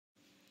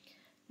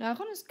Nou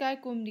gaan ons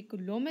kyk hoe om die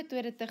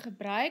kolommetode te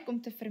gebruik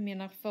om te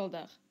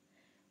vermenigvuldig.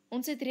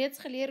 Ons het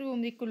reeds geleer hoe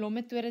om die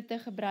kolommetode te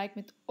gebruik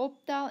met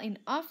optel en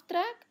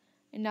aftrek,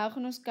 en nou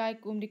gaan ons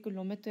kyk hoe om die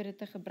kolommetode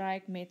te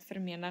gebruik met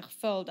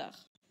vermenigvuldig.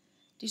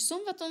 Die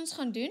som wat ons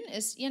gaan doen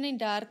is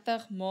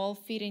 31 maal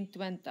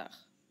 24.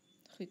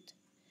 Goed.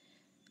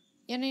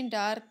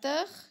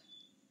 31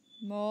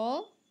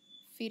 maal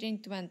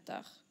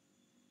 24.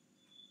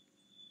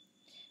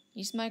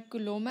 Hier is my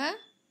kolomme,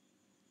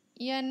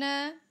 1,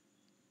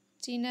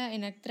 10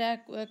 en ek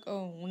trek ook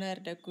 'n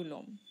 100de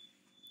kolom.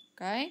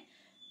 OK,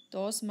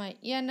 daar's my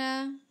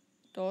 1,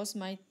 daar's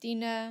my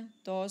 10,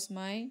 daar's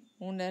my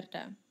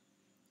 100de.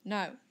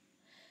 Nou,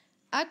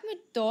 ek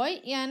moet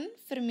daai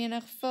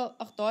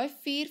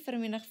 4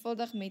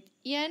 vermenigvuldig met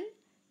 1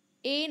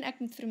 en ek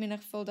moet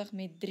vermenigvuldig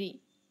met 3.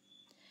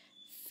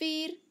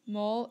 4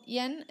 maal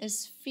 1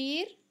 is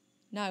 4.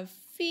 Nou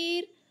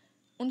 4,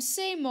 ons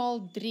sê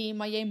maal 3,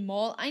 maar jy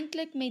maal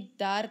eintlik met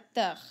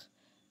 30.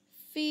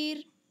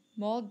 4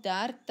 maal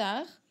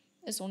 30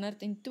 is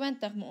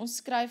 120, maar ons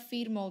skryf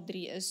 4 maal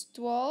 3 is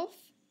 12.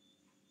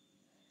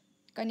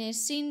 Kan jy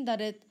sien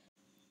dat dit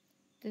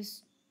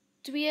is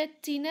 2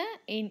 tiende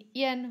en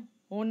 1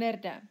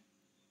 100de.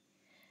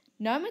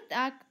 Nou moet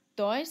ek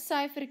daai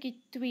syfertjie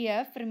 2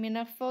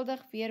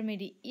 vermenigvuldig weer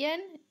met die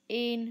 1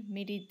 en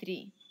met die 3.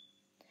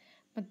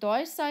 Maar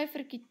daai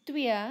syfertjie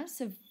 2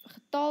 se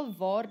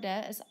getalwaarde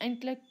is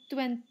eintlik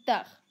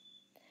 20.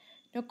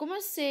 Nou kom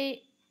ons sê,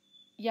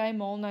 jy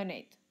maal nou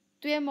net.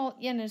 2 maal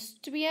 1 is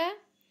 2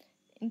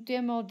 en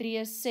 2 maal 3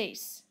 is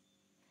 6.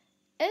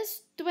 Is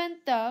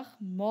 20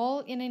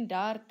 maal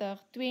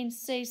 31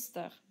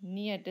 62?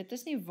 Nee, dit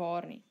is nie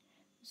waar nie.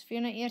 Ons vir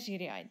jou nou eers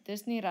hierdie uit,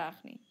 dis nie reg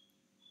nie.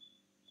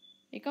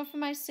 Jy kan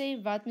vir my sê,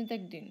 wat moet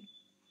ek doen?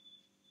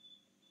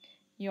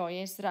 Ja,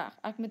 jy is reg,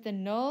 ek moet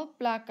 'n 0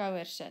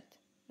 plekhouer sit.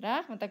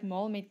 Reg, want ek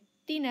maal met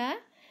 10,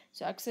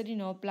 so ek sit die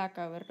 0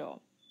 plekhouer daar.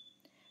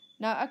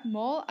 Nou ek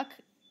maal,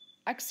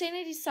 ek sê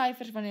nie die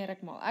syfers wanneer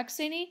ek maal. Ek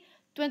sê nie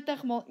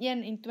 20 maal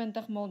 1 en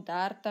 20 maal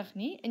 30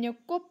 nie. In jou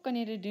kop kan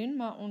jy dit doen,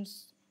 maar ons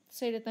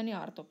sê dit nou nie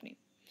hardop nie.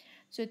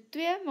 So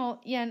 2 maal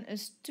 1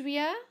 is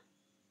 2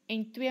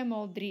 en 2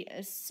 maal 3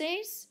 is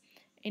 6.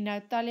 En nou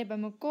tel jy by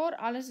mekaar,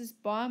 alles is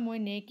baie mooi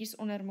netjies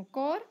onder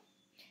mekaar.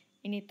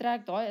 En jy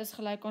trek, daai is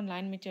gelyk aan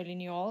lyn met jou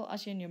liniaal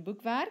as jy in jou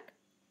boek werk.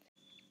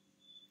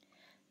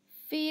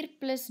 4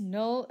 plus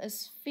 0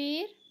 is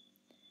 4.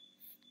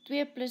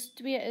 2 plus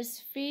 2 is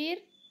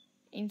 4.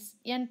 En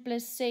 1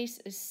 plus 6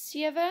 is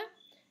 7.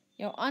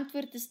 Jou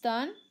antwoord is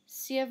dan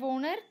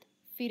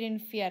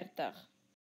 744.